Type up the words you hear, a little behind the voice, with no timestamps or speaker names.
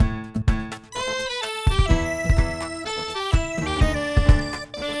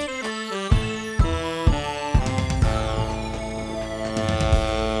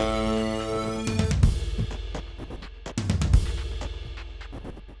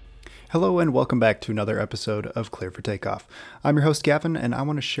Hello and welcome back to another episode of Clear for Takeoff. I'm your host Gavin, and I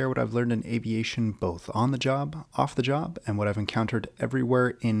want to share what I've learned in aviation both on the job, off the job, and what I've encountered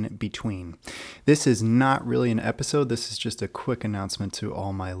everywhere in between. This is not really an episode, this is just a quick announcement to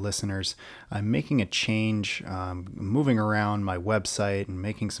all my listeners. I'm making a change, moving around my website and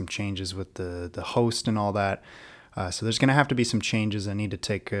making some changes with the host and all that. So there's going to have to be some changes. I need to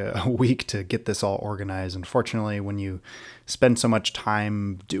take a week to get this all organized. Unfortunately, when you spend so much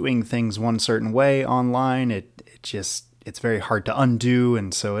time doing things one certain way online, it's very hard to undo.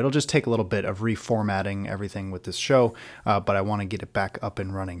 And so it'll just take a little bit of reformatting everything with this show, but I want to get it back up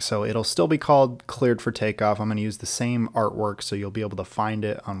and running. So it'll still be called Cleared for Takeoff. I'm going to use the same artwork, so you'll be able to find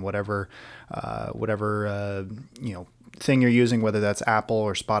it on whatever thing you're using, whether that's Apple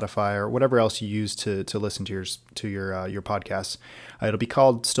or Spotify or whatever else you use to listen to your podcasts.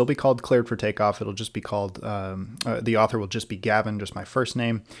 It'll still be called Cleared for Takeoff. It'll just be called the author will just be Gavin, just my first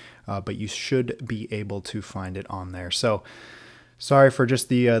name, but you should be able to find it on there. So sorry for just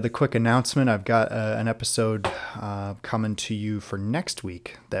the quick announcement. I've got an episode coming to you for next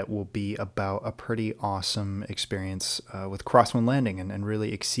week that will be about a pretty awesome experience with crosswind landing and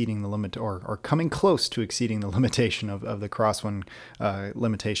really exceeding the limit or coming close to exceeding the limitation of the crosswind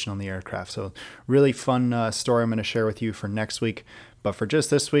limitation on the aircraft. So really fun story I'm going to share with you for next week. But for just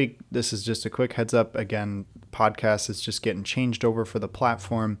this week, this is just a quick heads up. Again, podcast is just getting changed over for the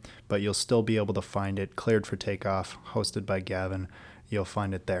platform, but you'll still be able to find it. Cleared for Takeoff, hosted by Gavin. You'll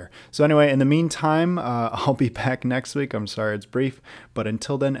find it there. So anyway, in the meantime, I'll be back next week. I'm sorry it's brief, but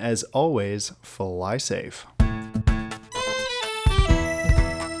until then, as always, fly safe.